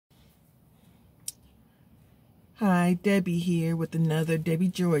Hi, Debbie here with another Debbie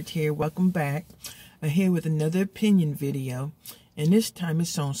George here. Welcome back. I'm here with another opinion video, and this time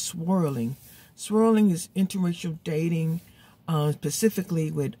it's on swirling. Swirling is interracial dating, specifically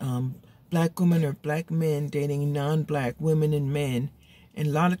with black women or black men dating non-black women and men, and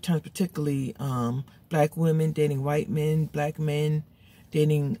a lot of times particularly black women dating white men, black men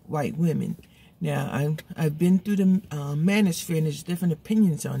dating white women. Now, I've been through the manosphere, and there's different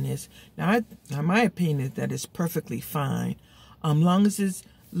opinions on this. Now, my opinion is that it's perfectly fine. Long as it's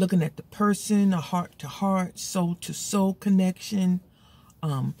looking at the person, a heart-to-heart, soul-to-soul connection,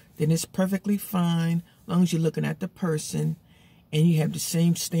 then it's perfectly fine. As long as you're looking at the person, and you have the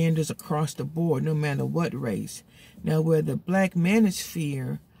same standards across the board, no matter what race. Now, where the black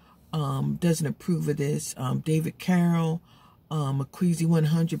manosphere doesn't approve of this, David Carroll, McQueasy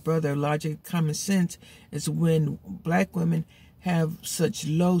 100 brother, Logic, Common Sense, is when black women have such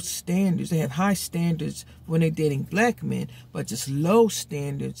low standards. They have high standards when they're dating black men, but just low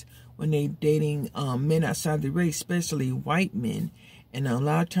standards when they're dating men outside the race, especially white men. And a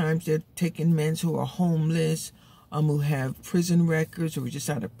lot of times they're taking men who are homeless, who have prison records, who are just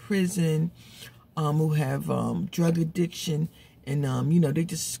out of prison, who have drug addiction, and they're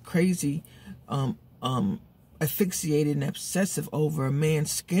just crazy, asphyxiated and obsessive over a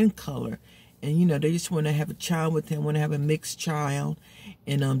man's skin color, and they just want to have a child with him, want to have a mixed child,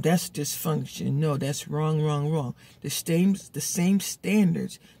 and that's dysfunction. No, that's wrong. The same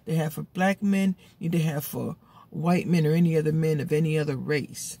standards they have for black men, they have for white men or any other men of any other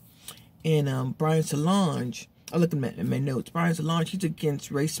race. And Brian Solange, I look at my notes. Brian Solange, he's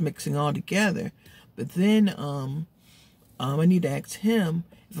against race mixing altogether. But then I need to ask him,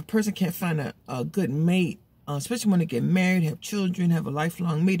 if a person can't find a good mate, especially when they get married, have children, have a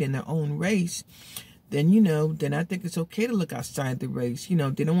lifelong mate in their own race, then, then I think it's okay to look outside the race. They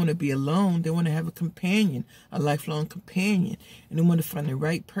don't want to be alone. They want to have a companion, a lifelong companion. And they want to find the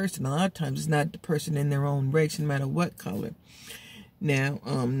right person. A lot of times it's not the person in their own race, no matter what color. Now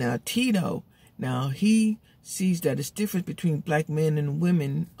Tito, he sees that it's different between black men and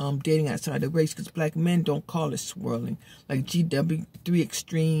women dating outside the race, because black men don't call it swirling. Like GW3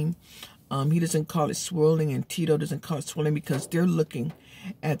 Extreme, he doesn't call it swirling, and Tito doesn't call it swirling, because they're looking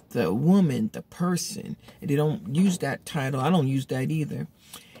at the woman, the person, and they don't use that title. I don't use that either.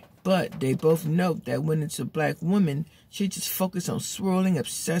 But they both note that when it's a black woman, she just focuses on swirling,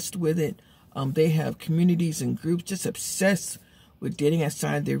 obsessed with it. They have communities and groups just obsessed with dating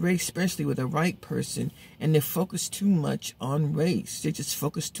outside their race, especially with a right person, and they focus too much on race. They just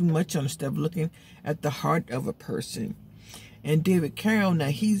focus too much on instead of looking at the heart of a person. And David Carroll, now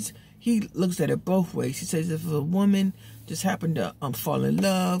he looks at it both ways. He says if a woman just happened to fall in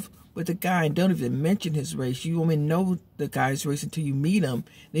love with a guy and don't even mention his race, you won't even know the guy's race until you meet him. And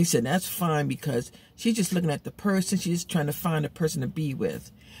he said that's fine, because she's just looking at the person. She's just trying to find a person to be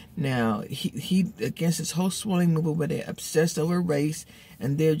with. Now, he against this whole swirling movement where they're obsessed over race,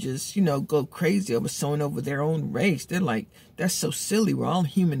 and they're just, go crazy over someone over their own race. They're like, that's so silly. We're all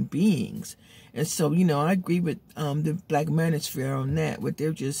human beings. And so, I agree with the black manosphere on that, where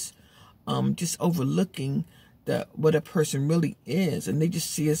they're just overlooking what a person really is, and they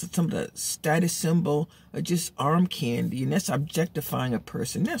just see it as some of the status symbol or just arm candy, and that's objectifying a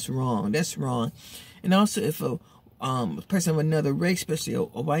person. That's wrong. And also, if a person of another race, especially a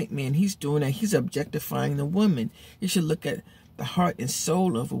white man, he's doing that, he's objectifying the woman. You should look at the heart and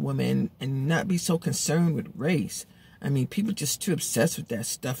soul of a woman and not be so concerned with race. I mean, people just too obsessed with that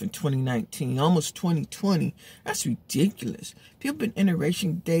stuff in 2019, almost 2020. That's ridiculous. People been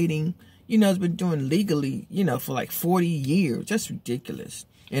interracial dating, it's been doing legally, for like 40 years. That's ridiculous.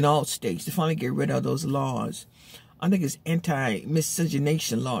 In all states, to finally get rid of those laws. I think it's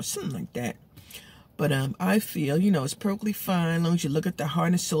anti-miscegenation laws, something like that. But I feel, it's perfectly fine as long as you look at the heart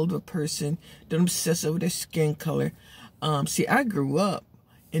and soul of a person. Don't obsess over their skin color. See, I grew up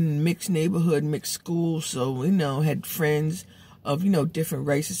in mixed neighborhood, mixed schools, so, had friends of, different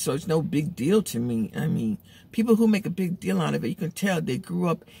races, so it's no big deal to me. I mean, people who make a big deal out of it, you can tell they grew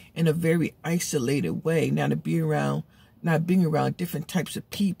up in a very isolated way. Now, to be around, not being around different types of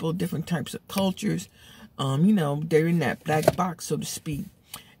people, different types of cultures, they're in that black box, so to speak.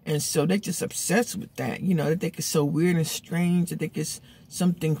 And so they're just obsessed with that, they think it's so weird and strange, they think it's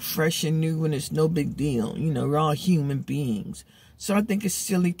something fresh and new, and it's no big deal. We're all human beings. So I think it's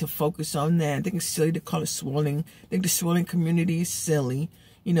silly to focus on that. I think it's silly to call it swirling. I think the swirling community is silly.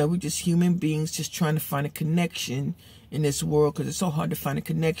 We're just human beings just trying to find a connection in this world, because it's so hard to find a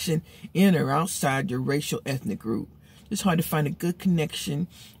connection in or outside your racial ethnic group. It's hard to find a good connection.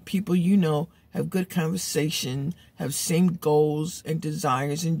 People, have good conversation, have same goals and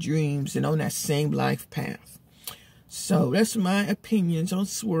desires and dreams, and on that same life path. So that's my opinions on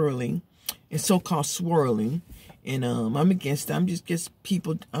swirling and so-called swirling. And I'm against it. I'm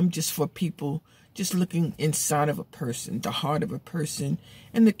just for people just looking inside of a person, the heart of a person,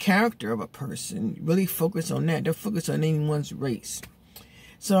 and the character of a person. Really focus on that. Don't focus on anyone's race.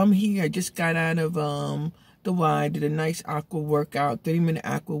 So I'm here. I just got out of the Y, did a nice aqua workout, 30-minute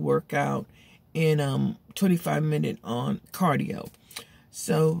aqua workout, and 25-minute on cardio.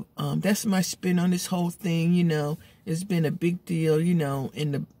 So that's my spin on this whole thing. You know, it's been a big deal, you know,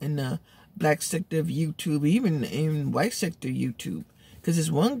 in the black sector of YouTube, even in white sector YouTube. Because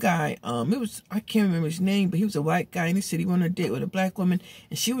there's one guy, I can't remember his name, but he was a white guy, and he said he went on a date with a black woman,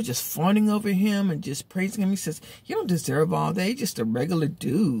 and she was just fawning over him and just praising him. He says, you don't deserve all that. He's just a regular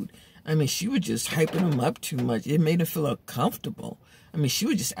dude. I mean, she was just hyping him up too much. It made him feel uncomfortable. I mean, she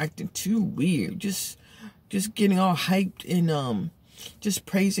was just acting too weird, just getting all hyped and just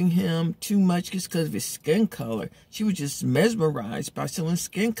praising him too much just because of his skin color. She was just mesmerized by someone's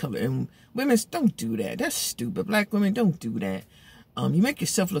skin color. And women, don't do that. That's stupid. Black women, don't do that. You make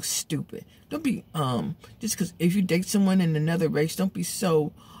yourself look stupid. Don't be, just because if you date someone in another race, don't be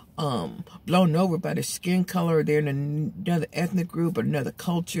so blown over by their skin color, or they're in another ethnic group or another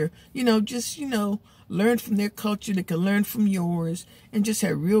culture. You know, just, you know, learn from their culture. They can learn from yours and just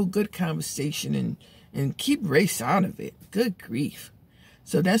have real good conversation and keep race out of it. Good grief.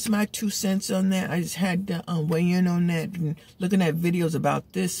 So that's my 2 cents on that. I just had to weigh in on that and looking at videos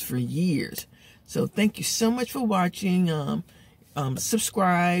about this for years. So thank you so much for watching.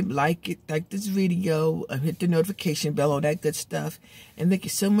 Subscribe, like this video, hit the notification bell, all that good stuff. And thank you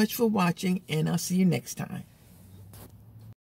so much for watching, and I'll see you next time.